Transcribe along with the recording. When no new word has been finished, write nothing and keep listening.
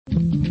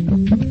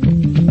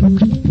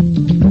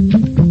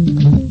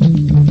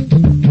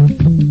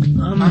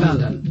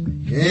andal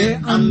he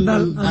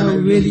andal ana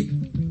weli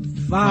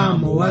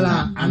faamo wala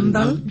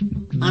andal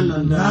ana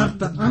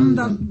darta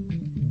andal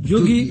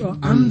jogiiɗo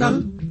andal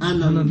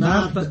ana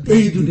darta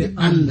ɓeydude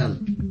andal.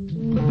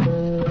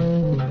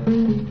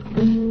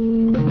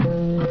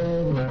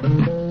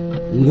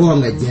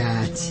 Ngonga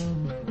jaati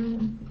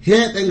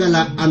heɓe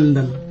ngala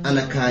andal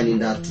ana kaani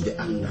dartude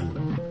andal,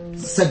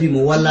 sabi mo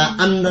wala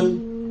andal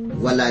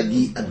wala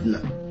bi adna,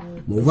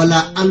 mo wala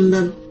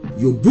andal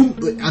yo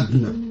bumɗo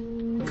adna.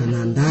 Kana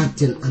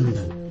darten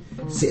andal,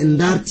 si en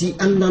darti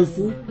andal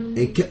fu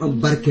en keɓan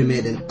barke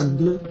meɗen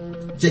adna,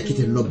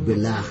 cakkite lobbe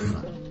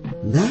lahara.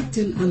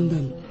 Darten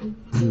andal,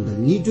 andal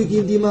ni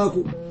jogindi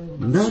mako.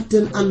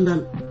 Darten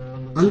andal,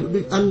 andude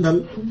andal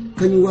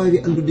kañum wawi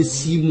andude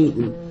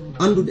simuɗum,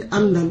 andude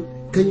andal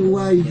kañum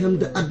wawi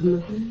hemde adna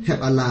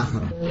heɓa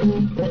lahara.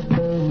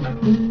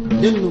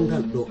 nden no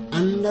ngal ɗo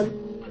andal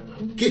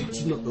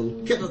kettino ɗon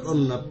keɗa ɗon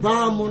na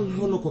paamon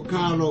hono ko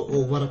kaalo o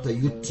warata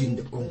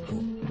yuttinde on ko,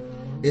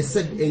 e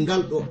sabi e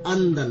ngal ɗo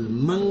andal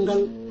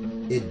mangal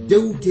e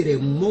dewtere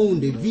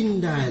mawnde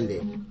windande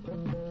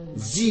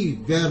J.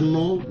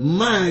 Vernon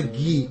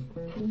Maagi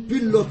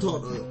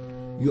pillotoɗo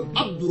yo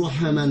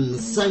Abdourahman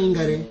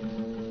Sangare,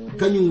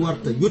 kañum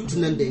warta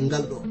yottinande e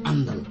ngal ɗo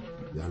andal.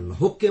 Yo Allah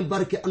hokke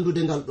barke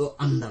andude ngal ɗo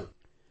andal.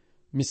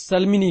 Mi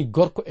salmini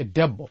gorko e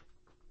debbo,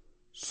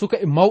 suka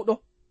e mawɗo,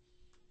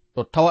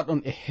 ɗo tawa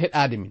ɗon e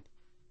heɗade min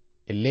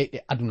e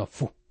leyɗe aduna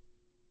fuu.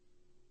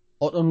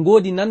 Oɗon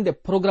ngoodi nande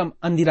programme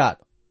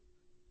andiraɗo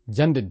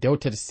jande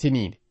dewtere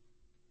senide,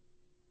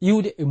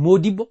 iwde e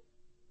modibbo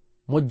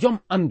mo jom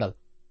andal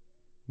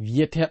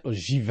wiyeteɗo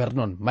J.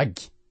 Vernon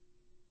Maggi.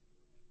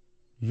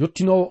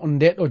 Yottinowo on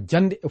ndeɗo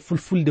jande e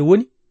fulfulde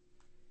woni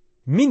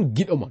min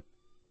giɗo mon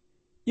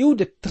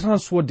iwde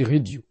Transworld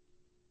Radio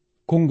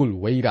konngol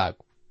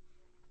wayrago.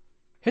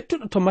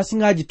 Hettuɗo to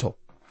masiŋaji to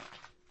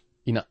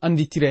ina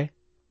anditire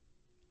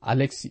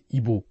Alex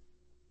Ibo,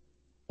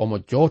 omo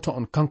jowto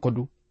on kanko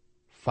du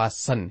fa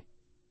sanne.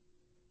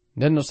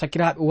 Nden no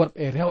sakiraɓe worɓe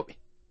e rewɓe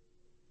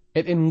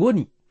eɗen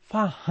ngoni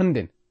fa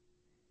handen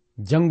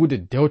jangude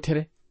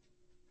dewtere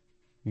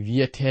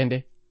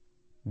wiyetende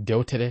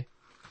dewtere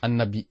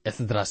annabi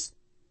Esdras.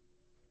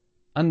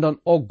 Andon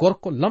o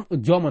gorko lamɗo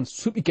joman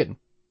suɓike ɗum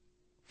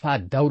fa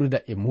dawruda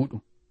e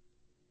muɗum.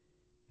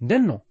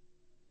 Nden no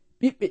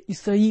ɓiɓɓe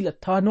Israila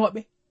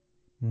tawanoɓe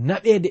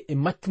naɓede e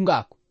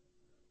maccungako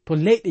to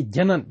leyɗe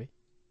jananɓe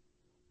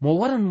mo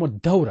waran mo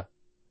dawra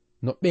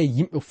no ɓe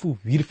yimɓe fuu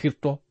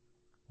wirfirto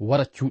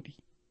wara cuuɗi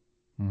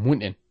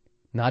mun'en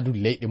naadu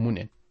leyɗe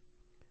mun'en.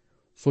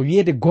 So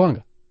wiyeede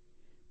goonga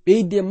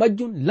ɓeyde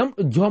majjum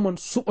lamɗo joman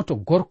suɓoto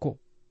gorko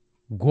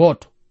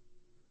gooto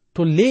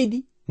to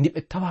leydi ndi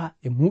ɓe tawa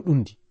e muɗum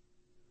ndi,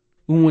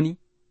 ɗum woni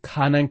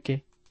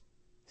kananke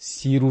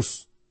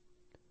Sirus.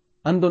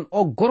 Andon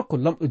o gorko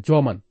lamɗo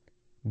joman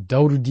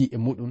dawrudi e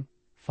muɗum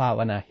fa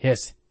wana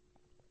heese.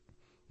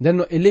 Nden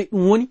no e ley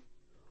ɗum woni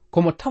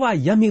komo tawa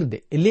yamirde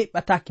e ley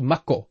ɓataki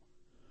makko o,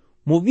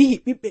 mo wihi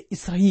ɓiɓɓe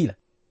Israila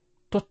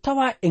to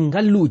tawa e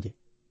ngalluje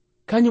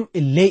kañum e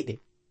leyɗe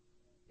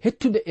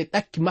hettude e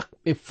ɗakki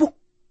maɓɓe fuu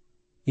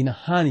ina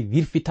hani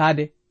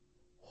wirfitade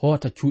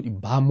hoota cuuɗi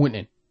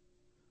bamu'en.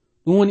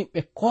 ɗum woni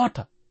ɓe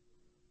koota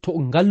to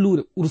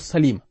ngallure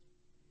Ursalima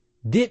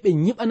de ɓe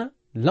nyiɓana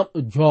lamɗo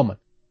joman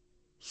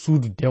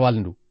suudu dewal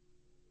ndu,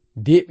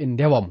 de ɓe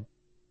ndewa mo.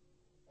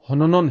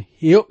 Hono noon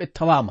hewɓe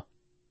tawama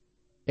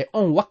e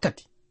on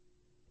wakkati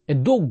e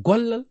dow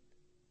gollal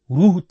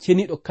ruhu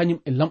ceniɗo kañum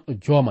e lamɗo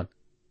joman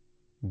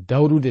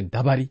dawrude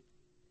dabari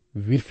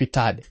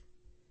wirfitade.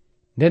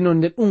 Nden non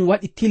nde ɗum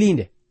waɗi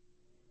tilinde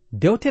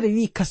dewtere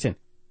wi kasen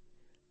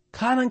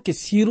kananke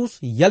Sirus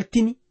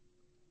yaltini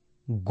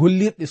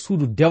gollirɗe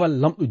suudu dewal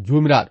lamɗo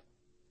jomiraɗo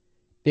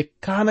ɗe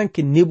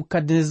kananke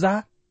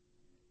Nebukadnezar,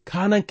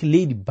 kananke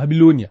leydi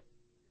Babilonia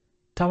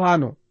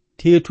tawano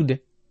tetude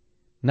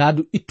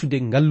naadu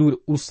ittude ngallure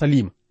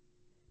Ursalima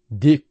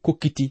de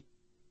kokkiti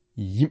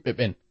yimɓe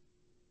ɓen.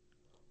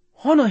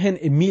 Hono hen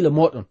e miila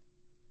moɗon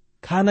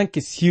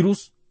kananke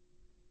Sirus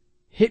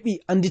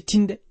heɓi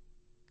anditinde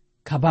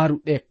kabaru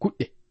ɗe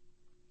kuɗɗe.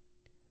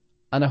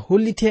 Ana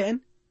hollite en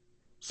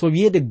so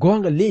wiyeede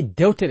gonga ley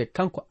dewtere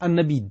kanko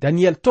annabi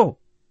Daniel to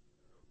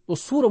ɗo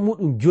suura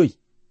muɗum 5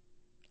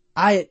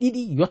 aya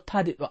 2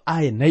 yottade ɗo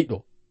aya 4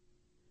 ɗo.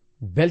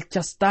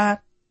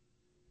 Belchastar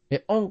e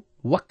on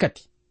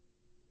wakkati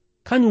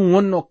kañum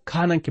wonno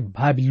kananke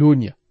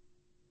Babilonia.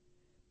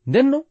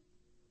 Ndenno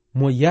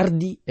mo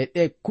yardi e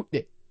ɗe kuɗɗe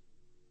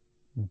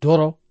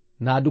doro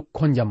naadu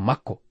konjam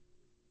makko.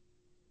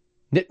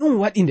 Nde ɗum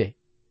waɗi nde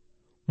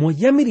mo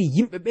yamiri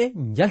yimɓe ɓe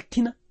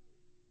jaltina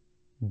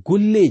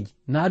golleji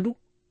naadu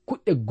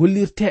kuɗɗe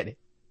gollirteɗe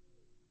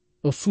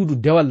ɗo suudu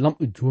dewal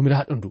lamɗo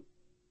jomiraɗo ndu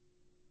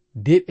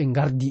de ɓe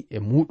gardi e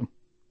muɗum.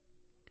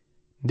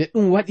 Nde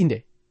ɗum waɗi nde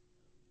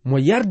mo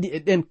yardi e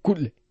ɗen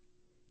kuɗle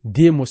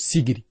de mo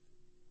sigiri.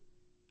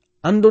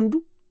 Andon du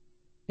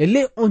e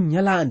ley on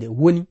nyalande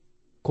woni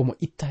komo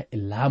itta e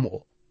laamu o.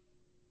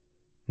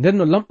 nden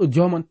no lamɗo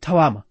joman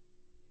tawama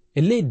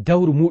e ley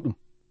dawru muɗum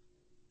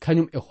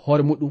kañum e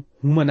hoore muɗum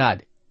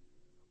humanade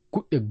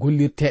kuɗɗe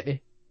gollirteɗe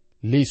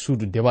ley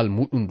suudu dewal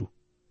muɗum ndu.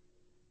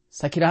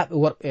 Sakiraɓe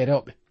worɓe e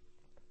rewɓe,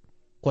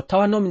 ko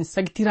tawanomin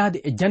sagitirade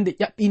e jande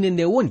ƴaɓɓinde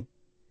nde woni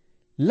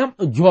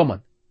lamɗo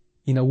joman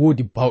ina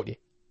woodi bawɗe.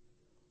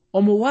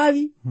 Omo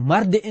wawi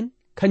marde en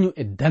kañum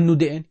e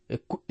dannude en e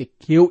kuɗɗe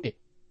kewɗe.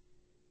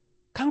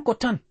 Kanko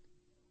tan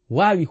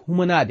wawi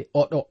humanade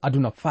oɗo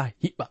aduna faa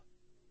hiɓɓa.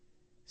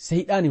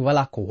 Seyɗani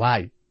wala ko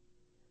wawi.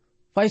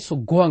 Fay so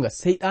goonga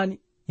seyɗani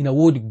ina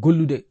woodi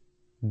gollude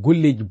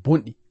golleji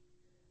bonɗi.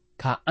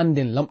 Ka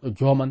anden lamɗo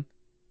joman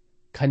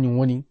kañum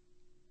woni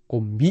ko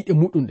mbiɗe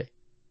muɗum ɗe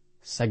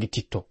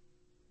sagititto.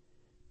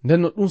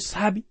 Nden no ɗum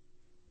saabi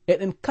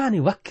eɗen kaani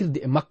wakkirde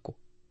e makko,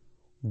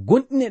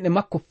 gonɗinen e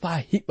makko faa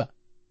hiɓɓa,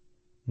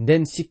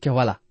 nden sikke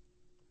wala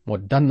mo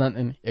dannan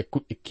en e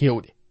kuɗɗe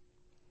kewɗe.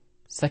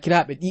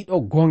 Sakiraɓe ɗiɗo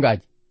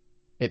gongaji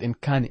eɗen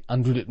kaani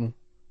andude ɗum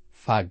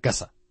faa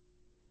gasa.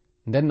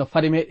 Nden no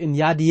fade meɗen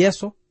yaadi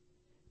yeeso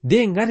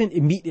de ngaren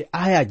e mbiɗe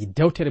ayaji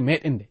dewtere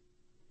meɗen nde,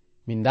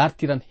 min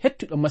dartiran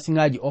hettuɗo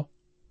masiŋaji o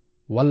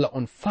walla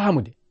on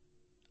faamude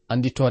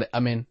anditore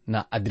amen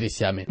na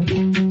adresi amen.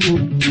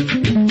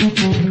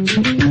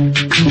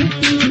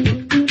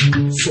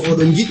 So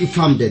oɗon jiɗi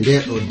famde nde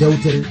ɗo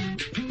dewtere,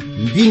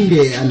 binde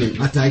e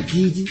amen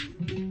atakiji,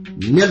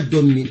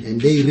 neldon min e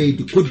ndey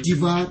reydi Côte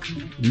d'Ivoire.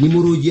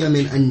 Numéroji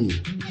amen anni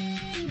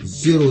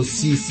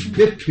 06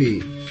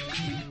 BP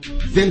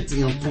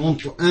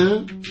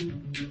 2131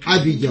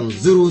 Abidjan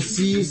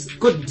 06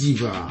 Côte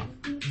d'Ivoire.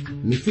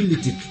 Mi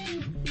fillitito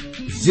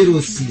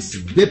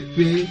 06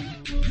 BP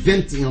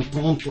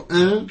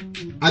 2131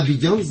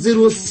 Abidjan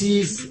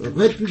 06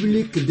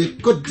 République de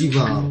Côte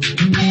d'Ivoire.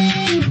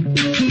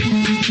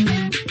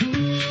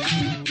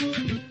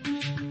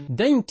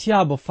 Dañ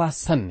tiyabo fa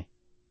sanne.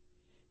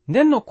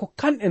 Ndenno ko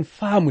kanɗen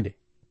faamude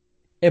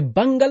e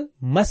bangal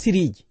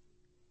masiriji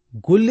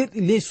gollirɗi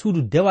ley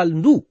suudu dewal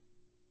ndu,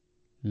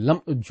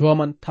 lamɗo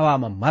joman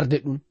tawama marde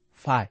ɗum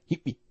faa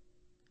hiɓɓi.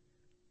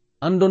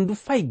 Andon du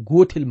fay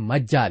gotel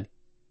majjali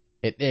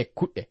e ɗe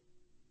kuɗɗe.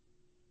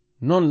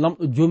 Non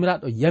lamɗo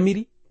jomiraɗo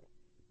yamiri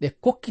ɗe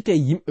kokkite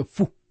yimɓe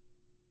fuu.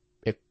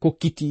 Ɓe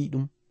kokkiti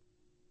ɗum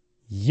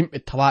yimɓe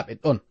tawaɓe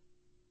ɗon,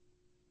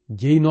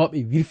 jeynoɓe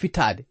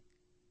wirfitade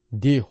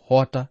de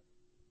hoota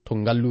to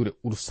ngallure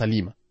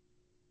Urusalima.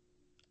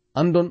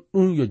 Andon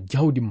ɗum yo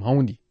jawdi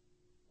mawdi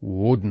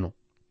wodno.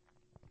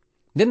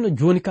 Nden no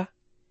joni ka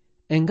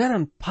en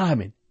ngaran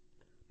paamen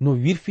no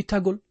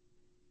wirfitagol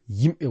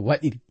yimɓe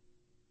waɗiri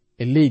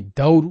e ley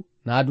dawru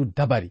naadu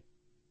dabari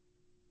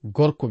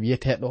gorko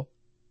wiyeteɗo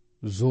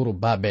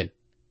Zorobabel.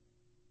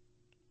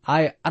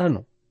 Aya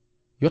arano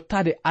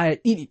yottade aya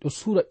ɗiɗi ɗo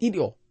suura ɗiɗi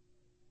o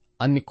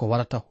anni ko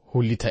warata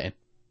hollita en.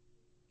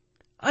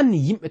 Anni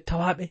yimɓe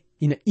tawaɓe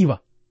ina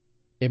iwa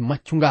e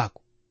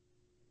maccungako,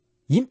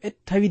 yimɓe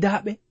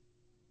tawidaɓe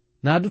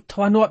naadu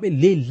tawanoɓe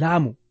ley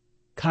laamu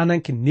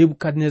kananke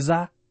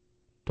Nebukadnezar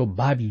to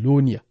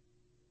Babiloniya.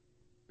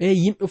 Ɓe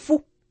yimɓe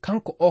fuu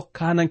kanko o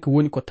kananke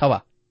woni ko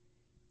tawa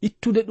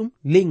ittude ɗum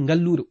ley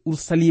ngallure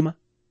Urusalima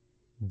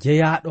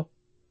jeyaɗo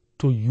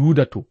to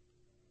Yuda to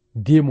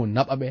demo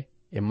naɓaɓe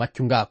e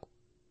maccungako,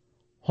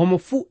 homo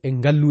fuu e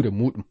ngallure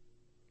muɗum.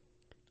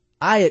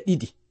 Aya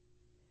ɗiɗi.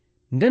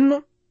 Nden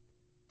non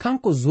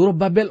kanko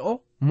Zorobabel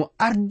o mo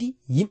ardi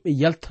yimɓe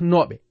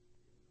yaltanoɓe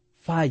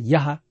faa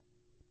yaha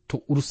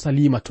to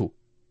Urusalima to.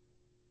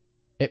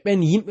 E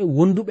ɓen yimɓe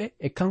wonduɓe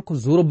e kanko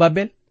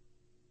Zorobabel,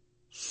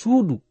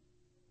 suudu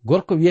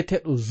gorko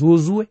wiyeteɗo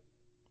Josué,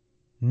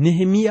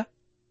 Nehemiya,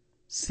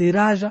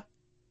 Seraja,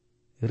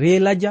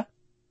 Relaja,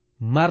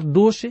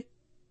 Mardoshe,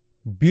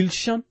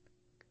 Bilshan,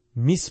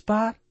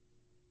 Mispar,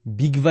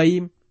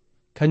 Bigvayim,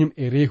 kañum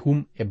e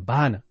Rehum e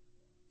Bana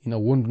ina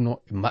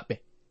wonduno e maɓɓe.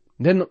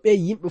 Nden no ɓe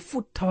yimɓe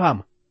fuu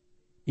tawama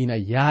ina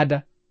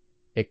yaada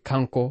e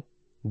kanko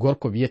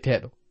gorko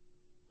wiyeteɗo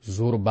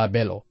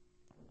Zorobabel o.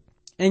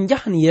 En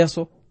jahan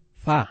yeeso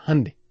faa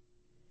hande.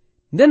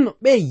 Nden no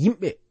ɓe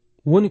yimɓe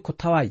woni ko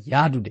tawa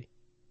yaadude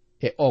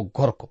e o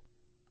gorko.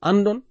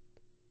 Andon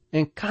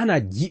en kana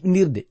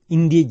jiɓnirde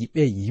indeji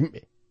ɓe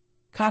yimɓe.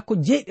 Kako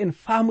jeyɗen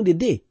faamude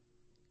de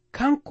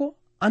kanko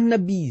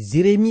annabi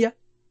Jeremiya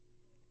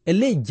e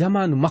ley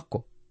jamanu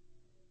makko,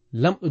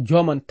 lamɗo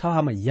joman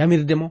tawama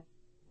yamirde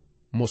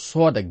mo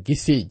sooda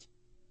geseji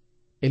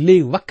e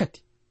ley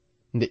wakkati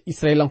nde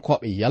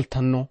Israelankoɓe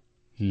yaltanno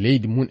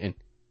leydi mun en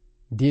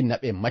de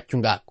naɓe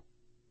maccungako.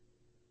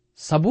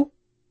 Sabu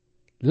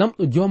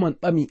lamɗo joman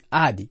ɓami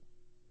aadi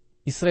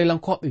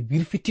Israelankoɓe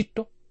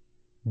wirfititto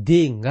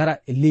de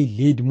ngara e ley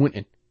leydi mun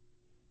en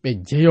ɓe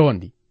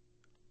jeyondi,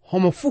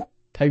 homo fuu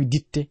tawi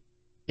ditte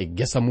e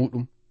gesa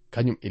muɗum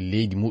kañum e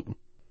leydi muɗum.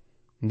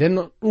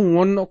 Ndenno ɗum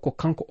wonno ko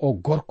kanko o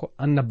gorko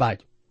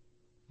annabajo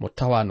mo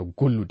tawano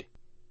gollude.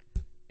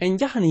 En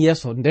jahan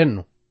yeeso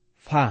ndenno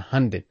faa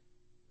handen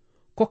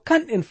ko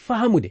kanɗen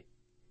faamude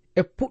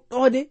e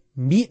puɗɗode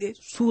mbiɗe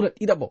suura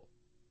ɗiɗaɓo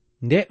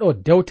nde ɗo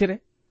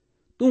dewtere.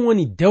 Ɗum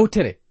woni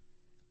dewtere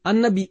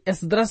annabi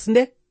Esdras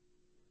nde,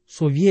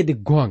 so wiyeede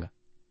goonga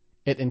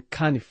eɗen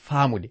kaani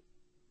faamude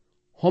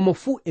homo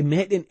fuu e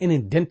meɗen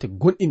enen dente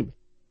gonɗinɓe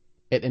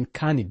eɗen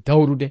kaani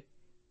dawrude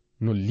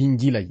no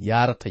linjila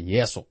yarata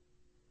yeeso,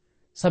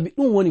 sabi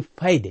ɗum woni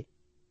fayde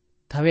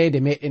taweede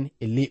meɗen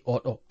e ley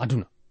oɗo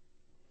aduna.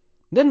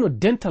 nden no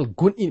dental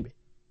gonɗinɓe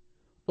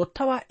ɗo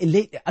tawa e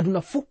leyɗe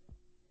aduna fuu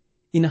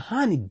ina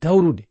haani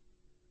dawrude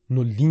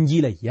no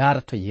linjila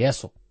yarata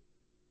yeeso.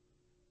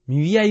 mi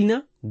wiyayna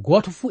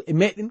gooto fuu e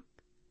meɗen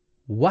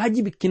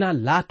waajibi kina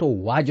laato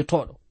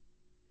waajotoɗo,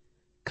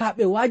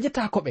 kaaɓe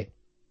waajatako ɓe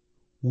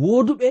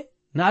wooduɓe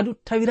naadu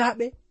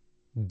tawiraaɓe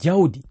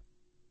jawdi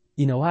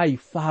ina waawi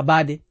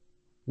faabaade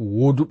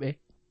wooduɓe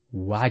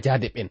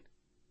waajaade ɓen.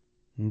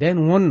 nden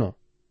wonno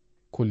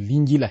ko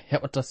linjila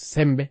heɓata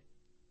sembe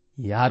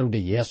yaarude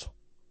yeeso,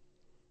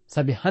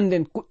 sabi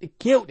hannden kuɗɗe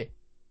keewɗe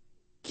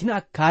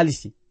kina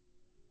kaalisi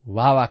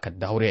waawaka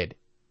dawreede.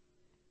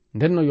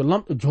 nden no yo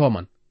lamɗo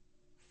jooman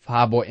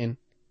faabo en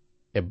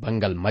e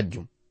bangal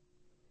majjum.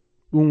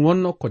 ɗum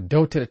wonno ko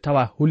dewtere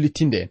tawa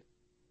hollitinde en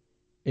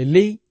e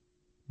ley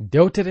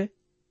dewtere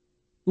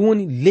ɗum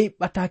woni ley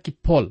ɓataaki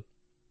Paul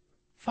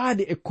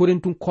faade e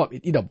Korintunkoɓe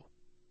ɗiɗabo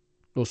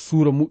ɗo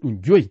suura muɗum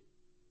 5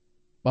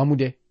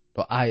 ɓamude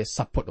ɗo aya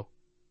 10 ɗo.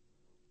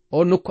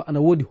 o nokku ana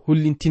woodi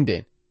hollintinde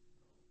en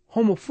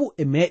homo fuu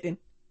e meɗen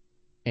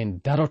en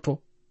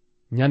daroto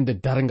nyande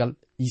dargal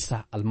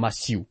Isa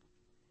almasihu.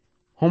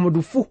 homo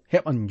du fuu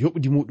heɓan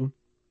joɓdi muɗum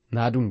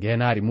naa du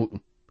ngenaari muɗum.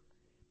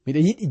 miɗa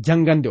yiɗi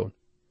jangande on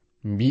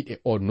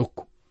mbiɗe o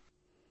nokku.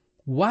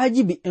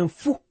 waajibi en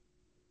fuu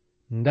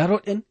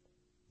daroɗen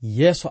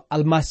yeeso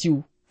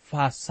almasihu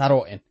faa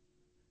saro en.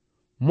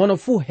 mono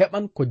fuu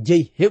heɓan ko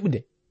jeyi heɓude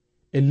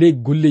e ley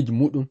golleji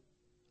muɗum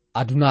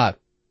adunaaru,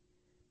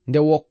 nde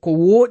wokko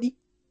wooɗi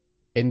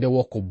e nde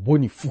wokko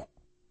boni fuu.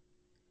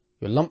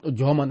 yo lamɗo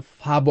jooman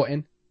faabo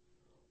en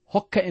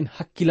hokka en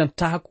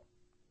hakkilantaako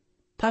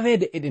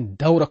taweede eɗen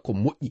dawra ko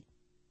moƴƴi.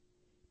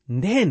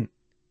 nden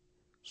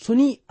so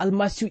ni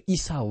almasihu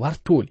isa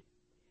wartooli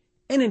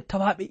enen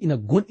tawaɓe ina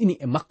gonɗini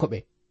e makko ɓe,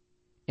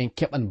 en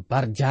keɓan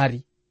barjaari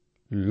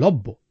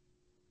lobbo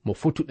mo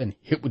fotuɗen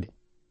heɓude,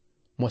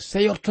 mo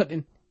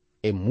seyortoɗen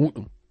e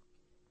muɗum.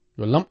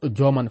 yo lamɗo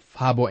jooman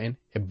faabo en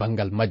e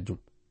bangal majjum.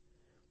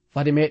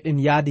 fade meɗen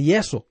yaade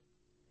yeeso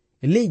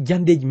e ley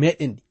jandeji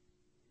meɗen ɗi,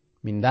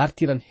 min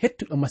dartiran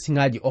hettuɗo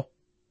masiŋaji o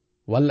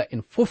walla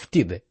en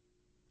foftirde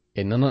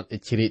e nanan e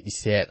cireɗi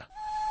seeɗa.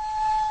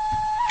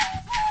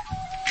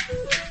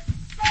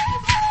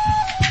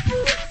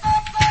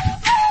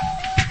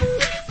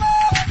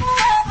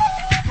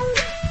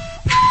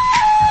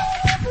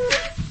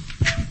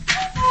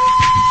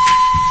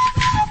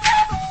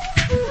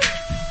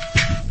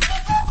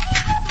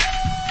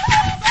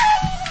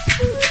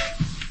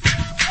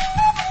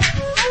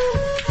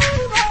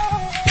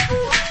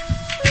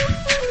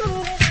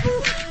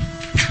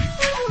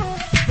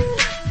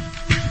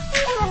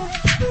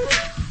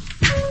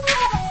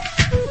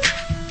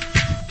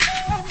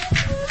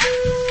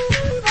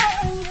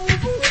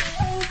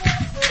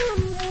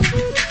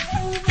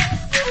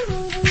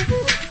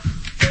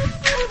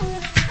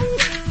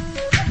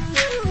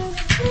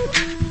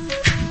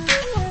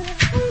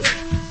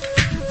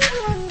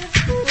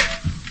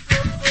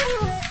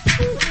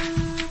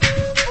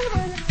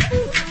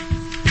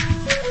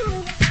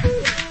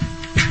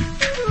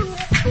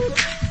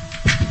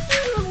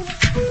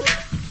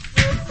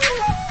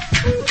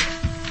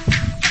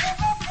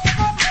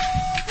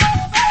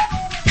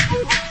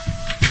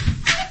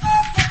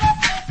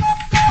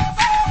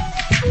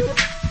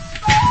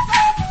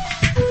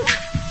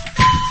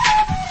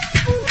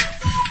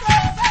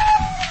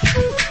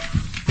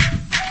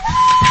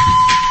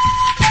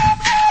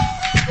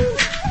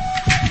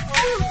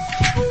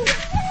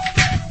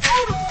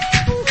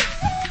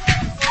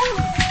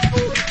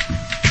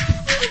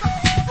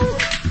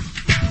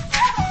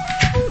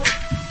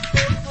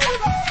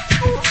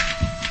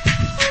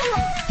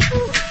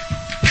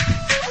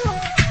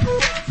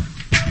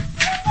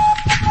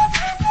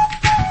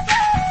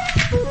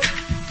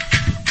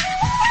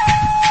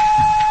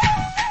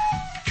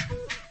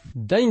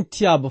 dañ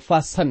tiyaba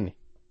faa sanne,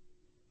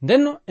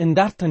 ndenno en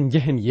dartan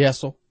jehen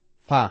yeeso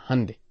faa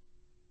hande.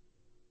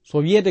 so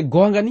wiyeede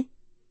goonga ni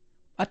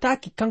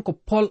ɓataaki kanko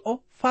Paul o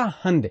faa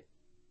hande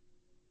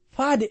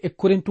faade e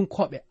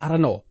Korintunkoɓe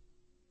arana o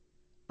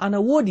ana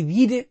woodi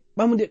wiide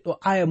ɓamde ɗo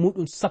aya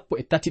muɗum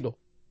 13 ɗo,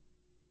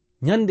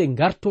 nyande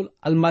gartol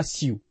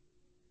almasihu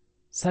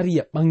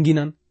sariya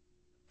ɓanginan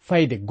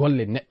fayde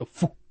golle neɗɗo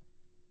fuu.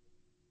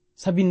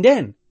 sabi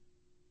nden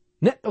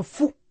neɗɗo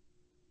fuu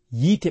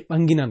yiite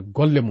ɓanginan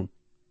golle mum,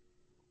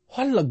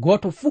 holla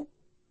gooto fuu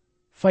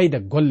fayda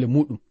golle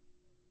muɗum.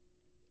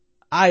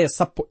 aya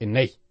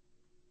 14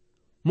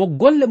 mo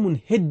golle mum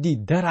heddi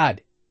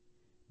daraade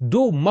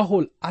dow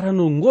mahol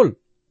aranol ngol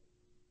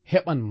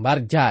heɓan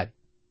mbarjaari,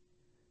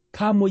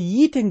 ka mo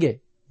yiite nge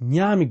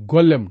nyaami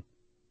golle mum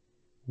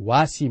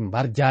waasi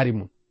mbarjaari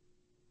mum,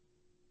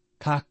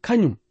 ka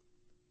kañum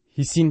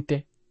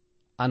hisinte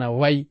ana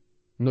wayi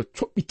no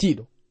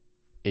coɓɓitiiɗo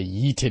e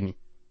yiite ni.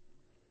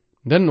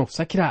 nden no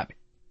sakiraaɓe,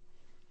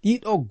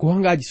 ɗiɗo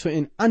gongaji so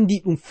en andi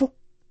ɗum fuu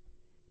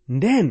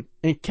nden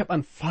en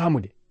keɓan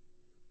faamude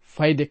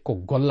fayde ko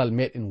gollal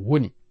meɗen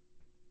woni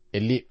e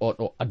ley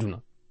oɗo aduna.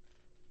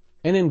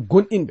 Enen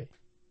gonɗinɓe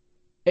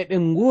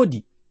eɗen ngoodi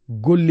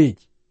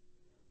golleji,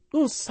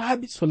 ɗum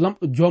saabi so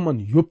lamɗo joman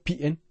yoppi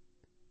en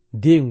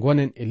de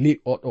gonen e ley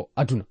oɗo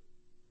aduna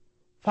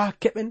faa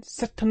keɓen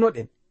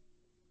settanoɗen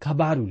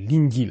kabaru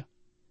linjila,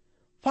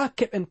 faa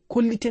keɓen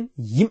kolliten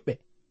yimɓe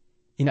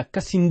ina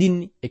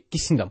kasindinni e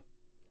kisindam.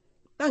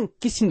 ɗan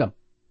kisindam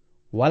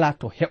wala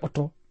to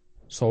heɓoto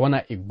so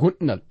wona e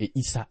gonɗinal e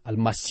Isa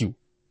almasihu.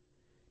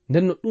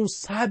 nden no ɗum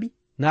saabi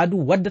naa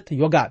du waddata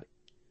yogaɓe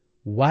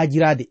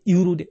waajirade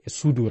iwrude e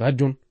suudu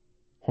radion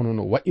hono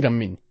no waɗiran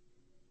min ni.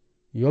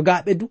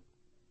 yogaɓe du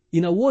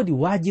ina woodi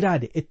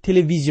waajirade e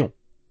télévision.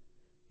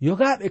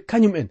 yogaɓe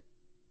kañum en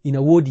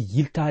ina woodi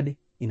yiltade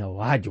ina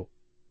waajo.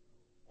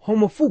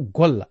 homo fuu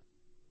golla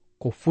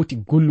ko foti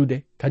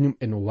gollude kañum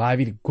en no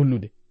waawiri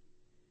gollude.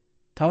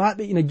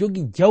 tawaɓe ina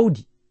jogi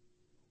jawdi,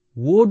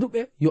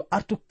 wooduɓe yo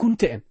artu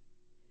kunte en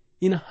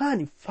ina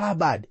haani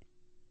faabaade,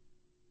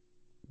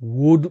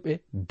 wooduɓe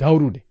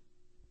dawrude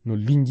no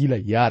linjila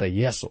yaara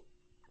yeeso.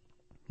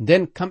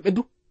 nden kamɓe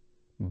du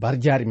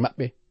barjaari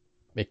maɓɓe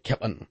ɓe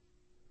keɓan ɗum.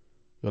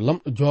 yo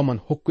lamɗo joman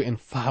hokku en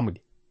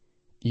faamude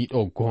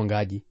ɗiɗo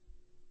gongaji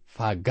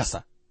faa gasa.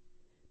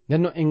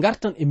 nden no en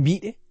gartan e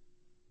mbiɗe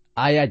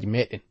ayaji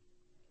meɗen.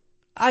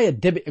 aya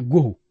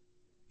 9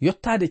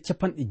 yottade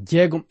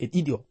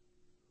 62 o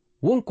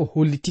wonko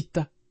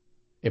hollititta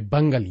e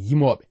bangal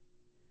yimoɓe.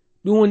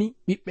 ɗum woni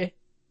ɓiɓɓe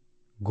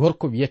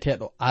gorko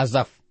wiyeteɗo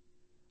Asaf.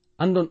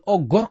 andon o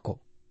gorko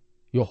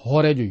yo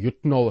hoorejo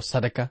yettunowo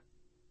sadaka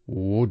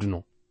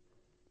wooduno.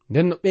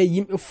 nden no ɓe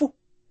yimɓe fuu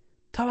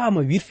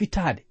tawama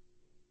wirfitade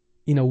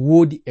ina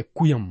woodi e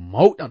kuyam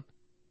mawɗam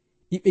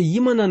iɓe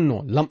yimananno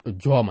lamɗo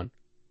joman.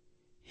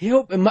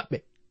 hewɓe maɓɓe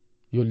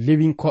yo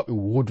lewinkoɓe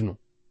wooduno.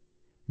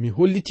 mi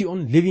holliti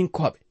on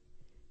lewinkoɓe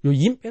yo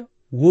yimɓe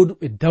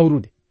wooduɓe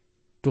dawrude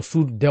to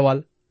suudu dewal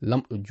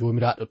lamɗo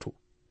jomiraɗo to.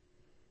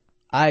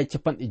 aya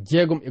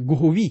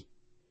 60 wi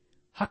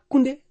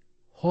hakkunde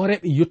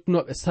hooreɓe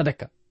yettunoɓe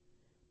sadaka,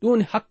 ɗum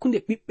woni hakkunde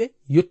ɓiɓɓe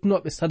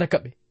yettunoɓe sadaka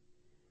ɓe,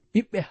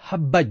 ɓiɓɓe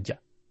habbajja,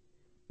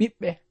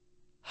 ɓiɓɓe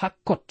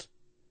hakkot,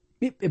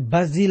 ɓiɓɓe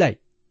basilay,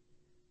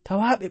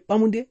 tawaɓe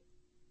ɓamude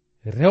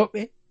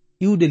rewɓe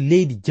iwde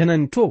leydi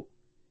janani to,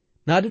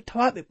 naadu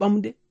tawaɓe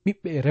ɓamude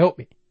ɓiɓɓe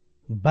rewɓe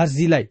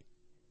basilay,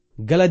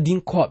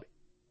 galadinkoɓe,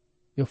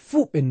 ɓe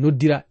fuu ɓe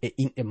noddira e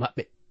inɗe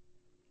maɓɓe.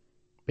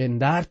 ɓe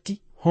darti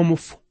homo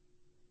fuu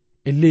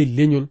e ley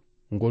leñol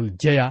ngol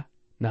jeya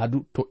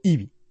naadu to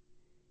iwi,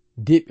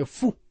 de ɓe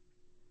fuu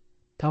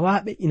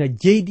tawaɓe ina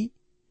jeydi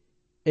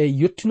e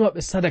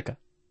yettinoɓe sadaka,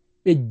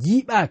 ɓe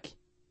jiiɓaaki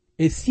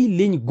e si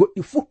leñi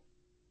goɗɗi fuu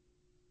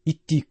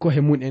itti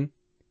kohe mun en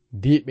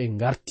de ɓe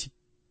ngarti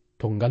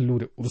to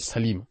ngallure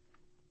Urusalima.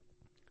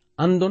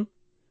 andon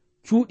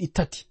cuuɗi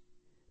tati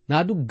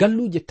naadu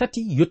galluje tati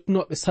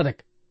yettunoɓe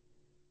sadaka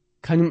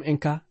kañum en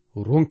ka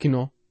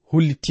ronkino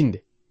hollitinde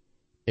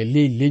e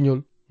ley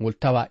leñol ngol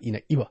tawa ina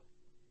iwa.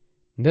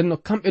 nden no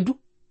kamɓe du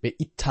ɓe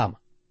ittama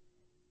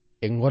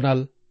e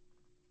gonal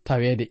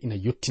tawede ina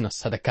yettina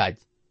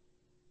sadakaji.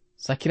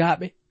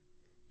 sakiraɓe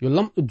yo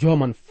lamɗo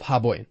joman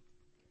faabo en.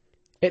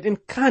 eɗen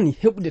kaani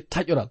heɓude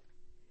taƴoral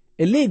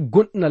e ley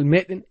gonɗinal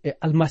meɗen e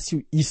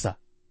almasihu Isa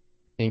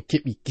en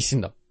keɓi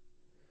kisindam.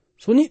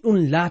 so ni ɗum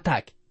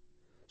laataake,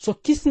 so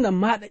kisindam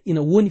maɗa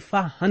ina woni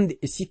faa hande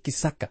e sikki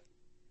sakka,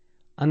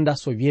 anda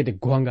so wiyeede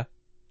gonga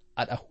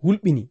aɗa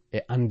hulɓini e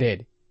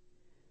andede.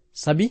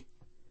 sabi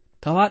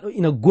tawaɗo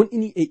ina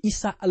gonɗini e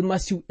Isa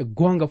almasihu e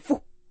gonga fuu,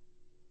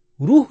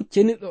 ruhu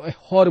ceniɗo e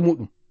hoore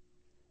muɗum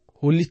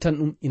hollitan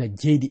ɗum ina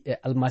jeydi e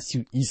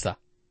almasihu Isa.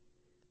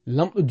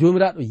 lamɗo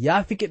jomiraɗo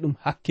yaafike ɗum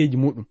hakkeji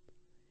muɗum,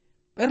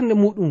 ɓernde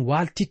muɗum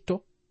waltitto,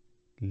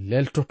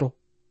 leltoto,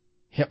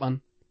 heɓan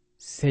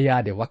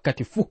seyade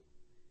wakkati fuu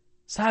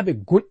saabe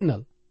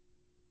gonɗinal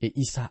e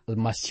Isa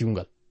almasihu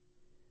ngal.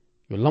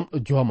 yo lamɗo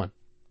joman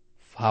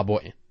faabo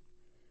en.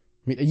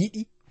 miɗa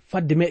yiɗi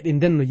fadde meɗen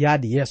nden no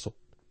yaade yeeso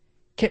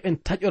keɓen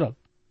taƴoral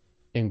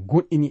en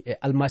gonɗini e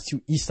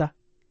almasihu Isa,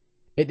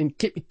 eɗen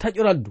keɓi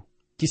taƴoral du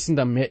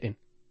kisindam meɗen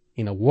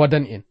ina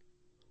wodani en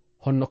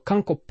honno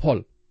kanko Paul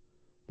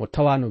mo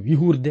tawano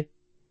wihurde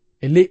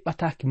e ley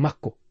ɓataki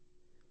makko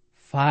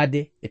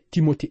faade e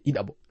Timote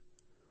ɗiɗaɓo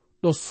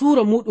ɗo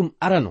suura muɗum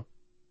arano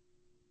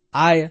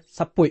aya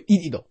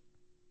 12 ɗo.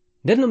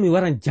 nden no mi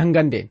waran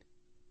jangande en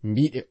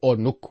mbiɗe o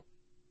nokku.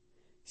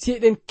 si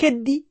eɗen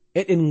keddi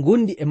eɗen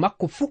gondi e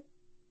makko fuu,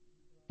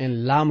 en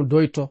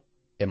laamdoyto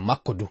e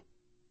makko du.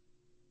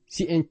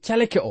 si en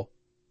caleke o,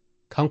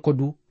 kanko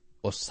du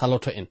o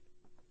saloto en.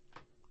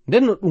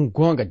 nden no ɗum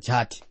gonga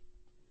jaati.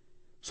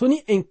 so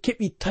ni en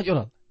keɓi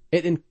taƴoral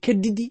eɗen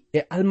keddidi e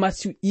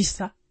almasihu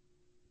Isa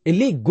e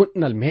ley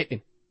gonɗinal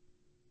meɗen,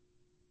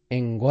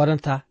 en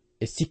goranta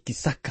e sikki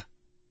sakka.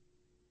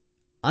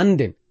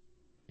 anden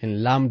en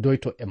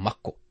laamdoyto e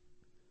makko,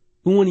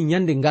 ɗum woni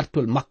nyande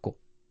ngartol makko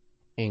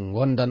en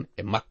gondan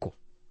e makko.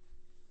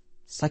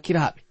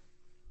 sakiraɓe,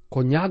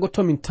 ko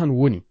ñaagotomin tan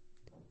woni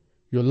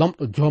yo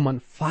lamɗo joman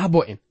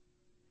faabo en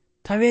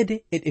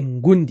tawede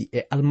eɗen gondi e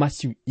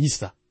almasihu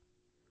isa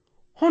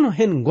hono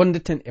hen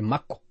gondeten e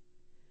makko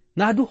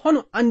naa du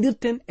hono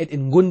andirten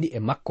eɗen gondi e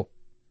makko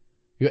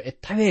yo e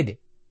tawede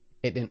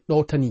eɗen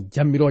ɗowtani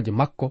jammiroje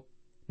makko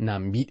na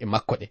mbiɗe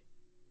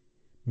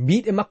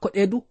makko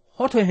ɗe du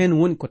hoto hen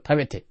woni ko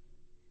tawete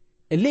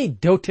e ley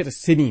dewtere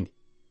seninde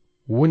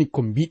woni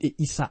ko mbiɗe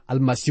isa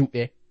almasihu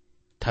ɗe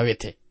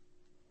tawete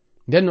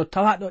nden no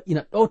tawaɗo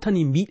ina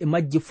ɗowtani mbiɗe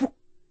majje fuu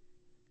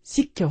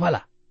sikke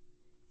wala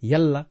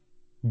yalla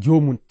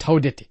jomum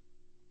tawdete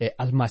e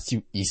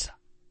almasihu isa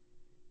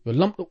yo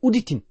lamɗo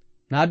uditin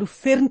naa du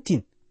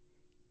ferntin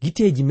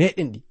giteji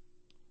meɗen ɗi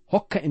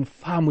hokka en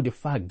faamude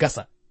faa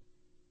gasa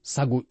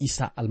sago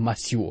isa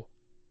almasihu o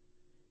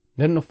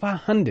nden no faa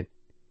hannden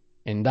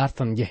en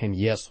dartan jehen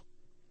yeeso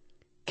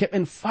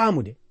keɓen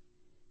faamude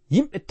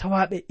yimɓe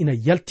tawaɓe ina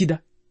yaltida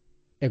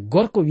e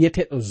gorko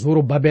wiyeteɗo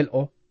zorobabel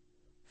o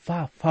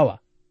faa fawa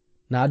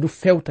naa du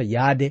fewta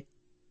yaade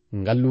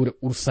ngallure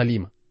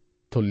ursalima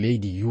to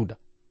leydi yuda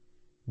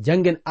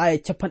jangen aya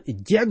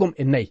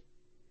 64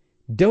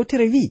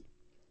 dewtere wi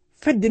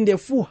fedde nde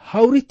fuu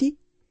hawriti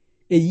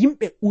e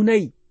yimɓe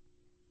unayi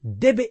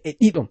debe e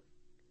ɗiɗon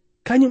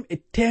kañum e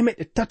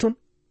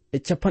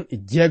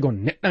 360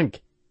 neɗɗanke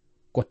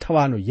ko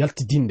tawano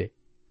yaltidinde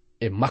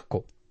e makko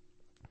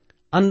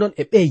andon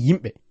e ɓe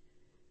yimɓe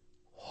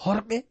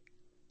horɓe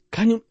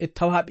kañum e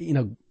tawaɓe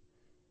ina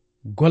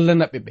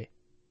gollanaɓe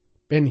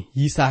ɓen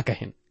hiisaka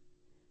hen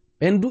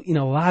ɓen du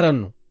ina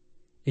waranno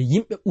e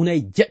yimɓe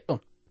unayi jeɗɗon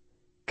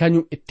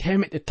kañum e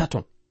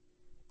 360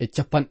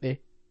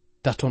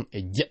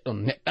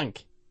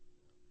 neɗɗanke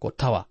ko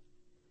tawa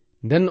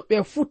ndenno ɓe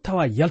fuu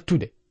tawa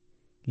yaltude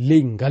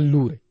ley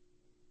ngallure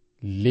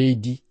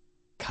leydi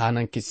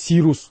kananke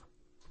sirus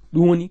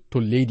ɗum woni to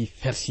leydi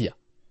fersiya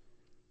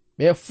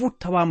ɓe fuu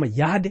tawama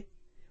yaade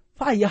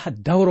faa yaha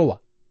dawrowa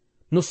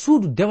no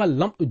suudu dewal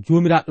lamɗo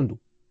jomiraɗo ndu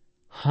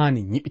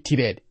hani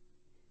ñiɓitirede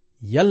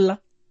yalla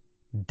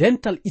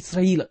dental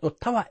israila ɗo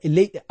tawa e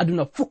leyɗe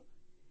aduna fuu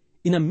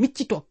ina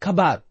miccito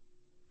kabaru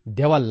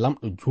dewal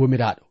lamɗo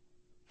jomiraɗo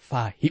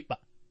faa hiɓɓa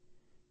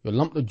yo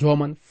lamɗo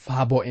joman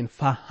faabo en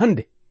faa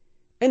hande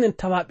enen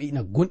tawaɓe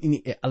ina gonɗini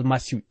e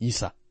almasihu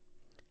isa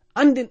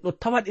anden ɗo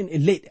tawaɗen e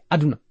leyɗe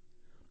aduna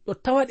ɗo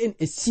tawaɗen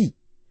e si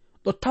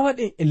ɗo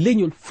tawaɗen e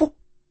leñol fuu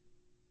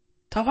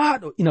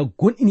tawaɗo ina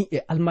gonɗini e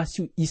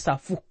almasihu isa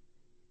fuu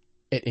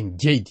eɗen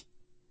jeydi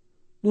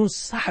ɗum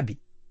saabi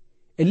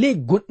e ley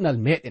gonɗinal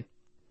meɗen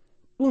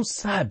ɗum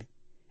saabi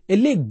e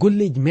ley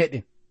golleji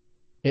meɗen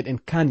eɗen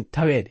kani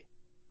tawede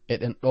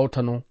eɗen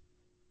ɗowtano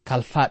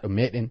kalfaɗo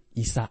meɗen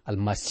isa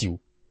almasihu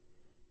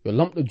yo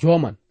lamɗo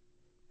joman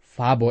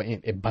faabo en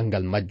e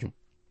bangal majjum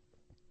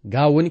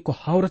ga woni ko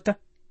hawrata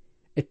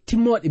e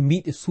timmoɗe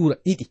mbiɗe suura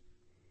 2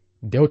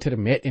 dewtere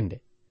meɗen nde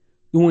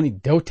ɗum woni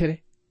dewtere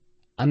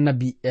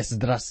annabi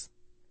esdras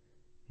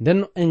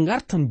ndenno en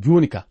gartan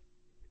joni ka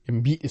e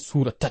mbiɗe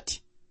suura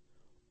 3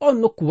 on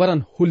nokku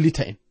waran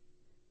hollita en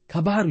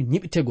kabaru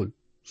ñiɓitegol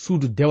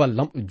suudu dewal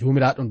lamɗo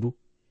jomiraɗo ndu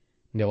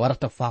nde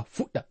warata faa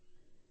fuɗɗa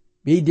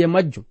ɓeyde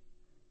majjum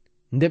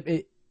nde ɓe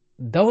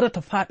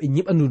dawrata faa ɓe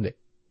ñiɓandu nde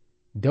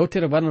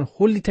dewtere waran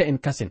hollita en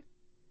kasen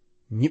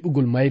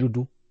ñiɓugol mayru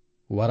du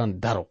waran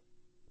daro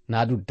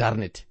naa du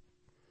darnete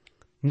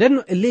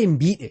ndenno e ley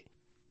mbiɗe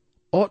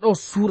oɗo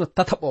suura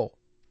 3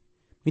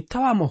 mi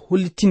tawama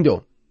hollitinde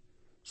on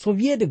so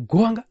wiyeede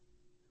goonga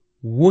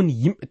woni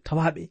yimɓe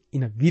tawaɓe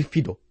ina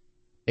wirfido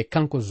e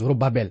kanko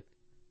zorobabel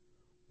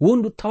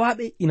wondu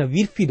tawaɓe ina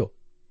wirfido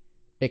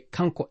e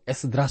kanko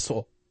esdras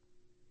o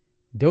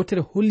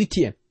dewtere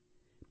holliti en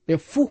ɓe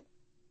fuu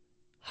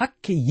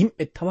hakke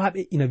yimɓe tawaɓe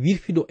ina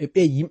wirfido e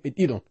ɓe yimɓe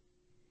ɗiɗon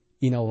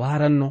ina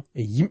waranno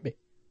e yimɓe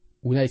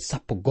unayi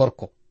 10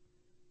 gorko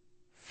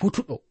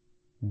futuɗo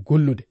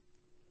gollude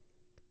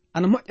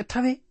ana moƴƴa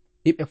tawe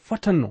eɓe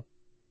fotanno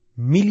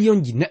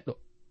millionji neɗɗo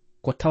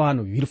ko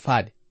tawano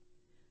wirfade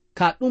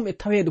ka ɗum e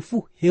tawede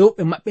fuu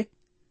hewɓe maɓɓe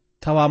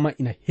tawama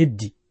ina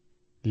heddi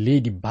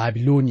leydi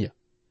babiloniya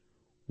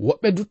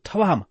woɓɓe du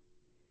tawama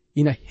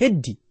ina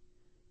heddi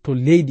to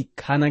leydi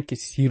kananke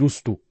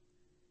sirustu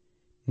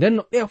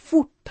ndenno ɓe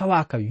fuu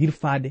tawaka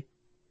wirfade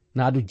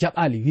naa du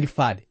jaɓali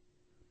wirfade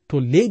to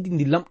leydi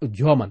ndi lamɗo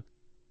joman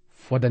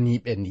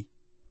fodaniɓe ndi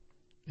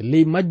e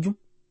ley majjum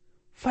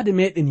fade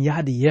meɗen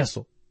yahde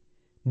yeeso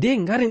nde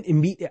ngaren e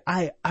mbiɗe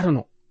aya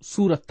arano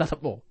suura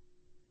 3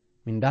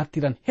 min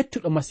dartiran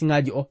hettuɗo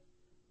masiŋaji o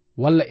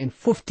walla en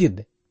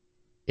foftirde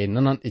e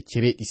nanan e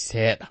cereɗi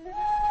seeɗa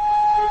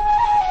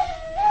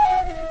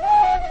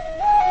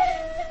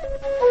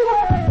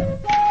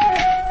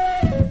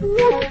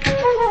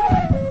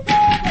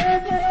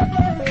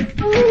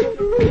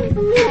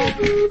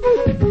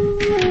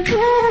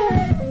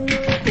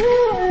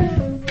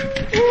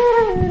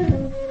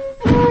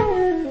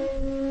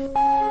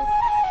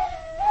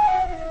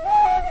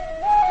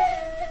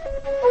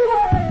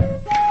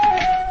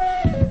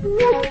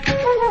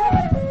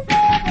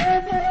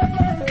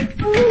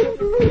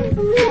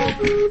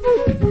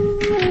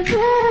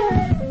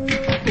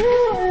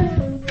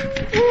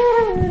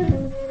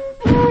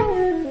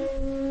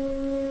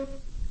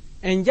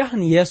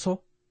dartan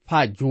yeeso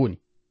faa jooni.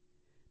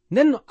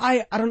 Nden no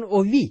aya aran o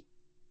wi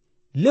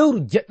lewru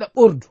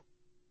jeɗɗaɓordu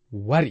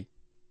wari,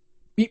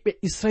 ɓiɓɓe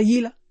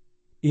Israyila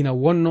ina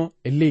wonno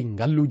e ley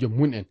ngalluje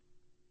mun en.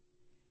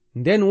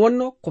 Nden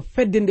wonno ko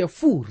fedde nde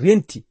fuu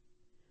renti,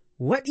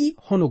 waɗi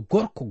hono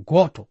gorko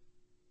gooto,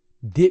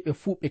 deɓe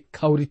fuu ɓe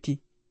kawriti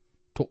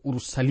to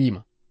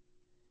Urusalima.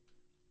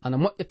 Ana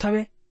moƴƴa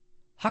tawe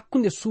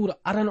hakkunde suura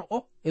arana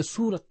o e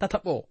suura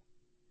tataɓo o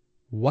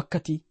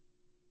wakkati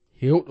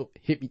hewɗo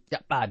heɓi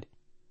ƴaɓɓaade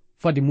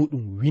fade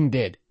muɗum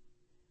windeede.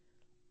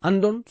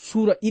 Andon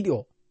suura ɗiɗi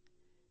o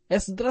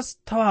Esdras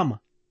tawama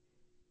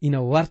ina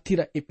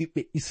wartira e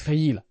ɓiɓɓe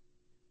Israyila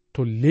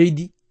to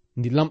leydi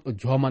ndi lamɗo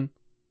joman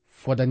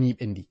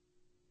fodaniɓe ndi.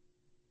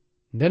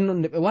 Nden non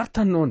nde ɓe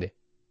wartannonde,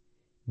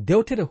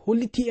 dewtere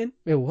holliti en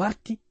ɓe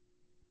warti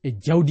e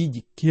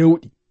jawdiji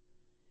kewɗi.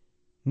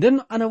 Nden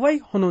no ana wayi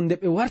hono nde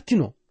ɓe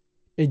wartino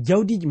e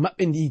jawdiji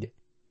maɓɓe ndiide,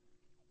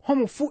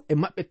 homo fuu e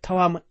maɓɓe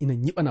tawama ina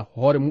nyiɓana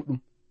hoore muɗum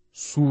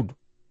suudu,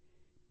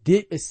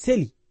 de ɓe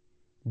seli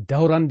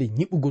dawrande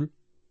nyiɓugol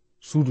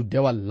suudu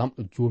dewal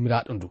lamɗo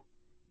jomiraɗo ndu.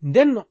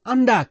 Nden no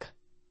andaka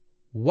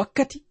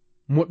wakkati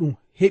mo ɗum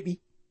heɓi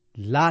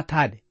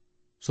laataade,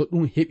 so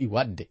ɗum heɓi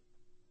wadde.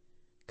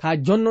 Ka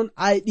jonnon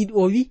aya ɗiɗi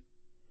o wi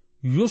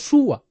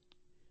Yosuwa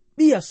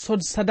ɓiya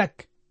sod sadak,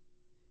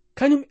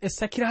 kañum e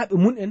sakiraɓe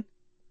mun en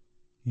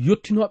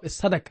yottinoɓe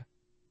sadaka,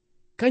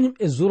 kañum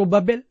e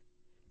Zorobabel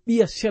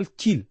ɓiya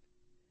Shelkil,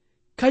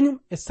 kañum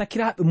e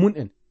sakiraɓe mun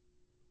en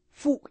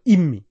fuu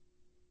immi,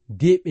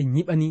 de ɓe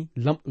nyiɓani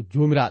lamɗo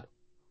jomiraɗo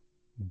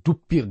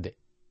duppirde.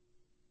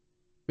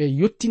 Ɓe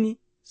yottini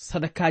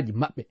sadakaji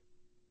maɓɓe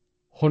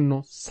honno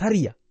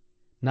sariya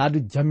naadu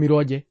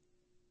jammiroje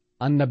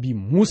annabi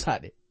Musa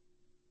ɗe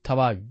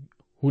tawa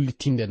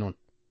hollitinde non.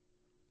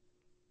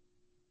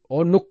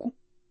 O nokku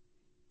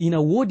ina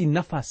woodi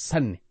nafa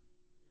sanne.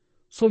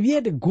 So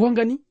wiyeede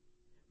gonga ni,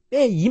 ɓe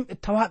yimɓe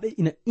tawaɓe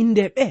ina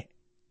inde ɓe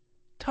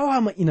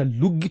tawama ina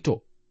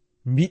luggito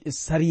mbiɗe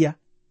sariya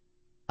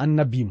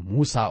annabi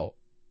Musa o.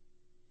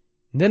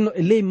 Ndenno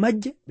e ley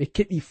majje ɓe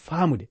keɓi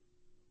faamude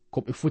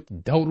ko ɓe foti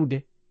dawrude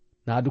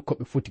naadu ko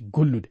ɓe foti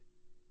gollude.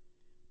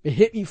 Ɓe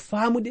heɓi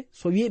faamude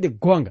so wiyeede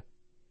gonga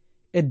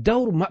e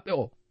dawru maɓɓe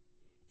o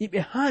iɓe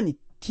haani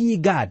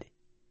tiigaade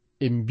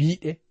e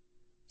mbiɗe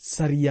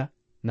sariya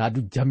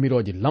naadu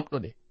jammiroje lamɗo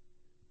ɗe,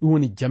 ɗum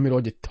woni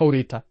jammiroje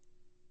tawreta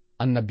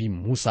annabi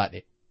Musa ɗe.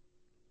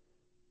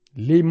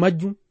 Ley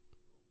majjum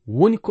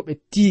woni ko ɓe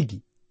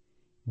tiigi,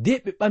 de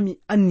ɓe ɓami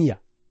anniya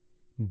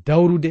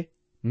dawrude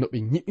no ɓe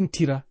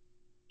nyiɓintira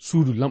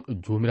suudu lamɗo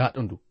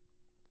jomiraɗo ndu.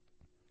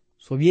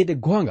 So wiyeede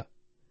gonga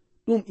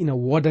ɗum ina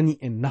wodani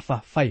en nafa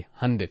fay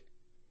handen.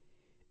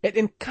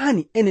 Eɗen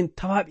kaani enen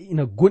tawaɓe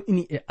ina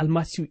gonɗini e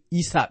almasihu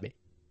Isa ɓe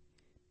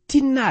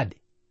tinnaade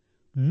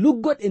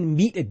luggoɗen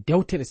mbiɗe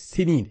dewtere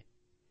seninde,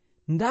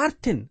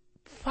 darten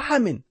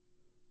faamen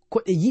ko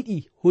ɗe yiɗi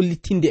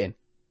hollitinde en,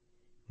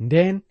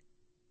 nden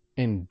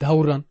en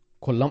dawran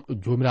ko lamɗo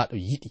jomiraɗo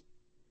yiɗi.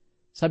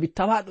 Sabi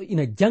tawaɗo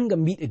ina janga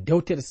mbiɗe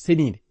dewtere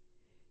seninde,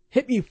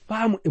 heɓi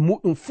faamu e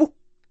muɗum fuu,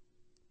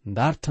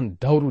 dartan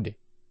dawrude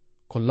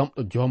ko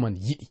lamɗo joman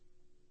yiɗi.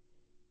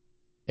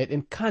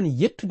 Eɗen kaani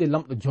yettude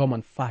lamɗo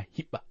joman faa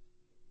hiɓɓa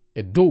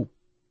e dow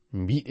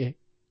mbiɗe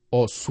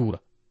o suura.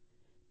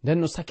 Nden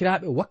no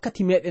sakiraɓe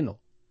wakkati meɗen o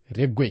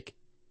reggoyke,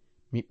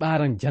 mi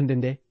ɓaran jande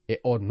nde e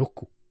o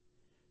nokku,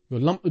 yo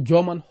lamɗo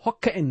joman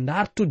hokka en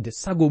dartudde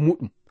sago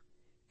muɗum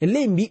e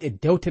ley mbiɗe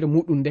dewtere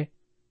muɗum nde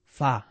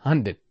faa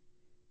handen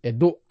e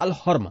dow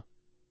alhorma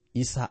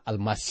Isa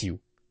almasihu.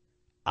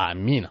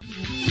 Amina.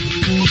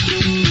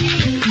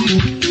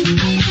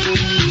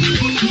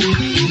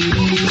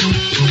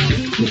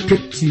 ko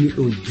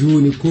kettiniɗo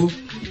joni ko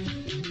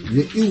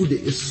yo iwde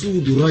e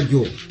suudu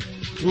radio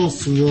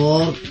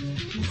Transworld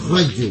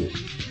radio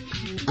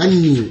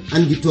anni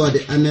anditode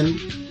amen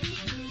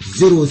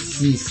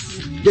 06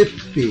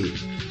 BP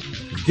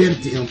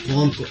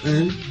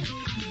 2131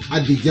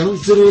 Abidjan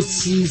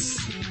 06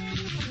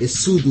 e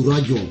suudu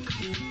radio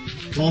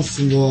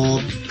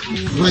Transworld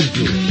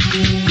radio.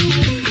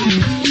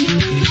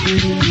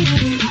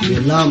 Yo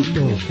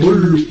lamɗo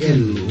hollu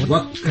en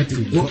wakkati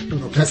goɗɗo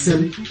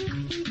kasel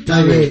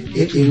tawe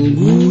eɗen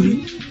nguuri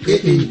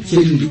eɗen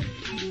celli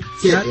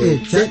ceɗe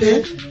ceɗe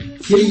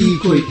ceyi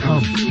koye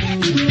am.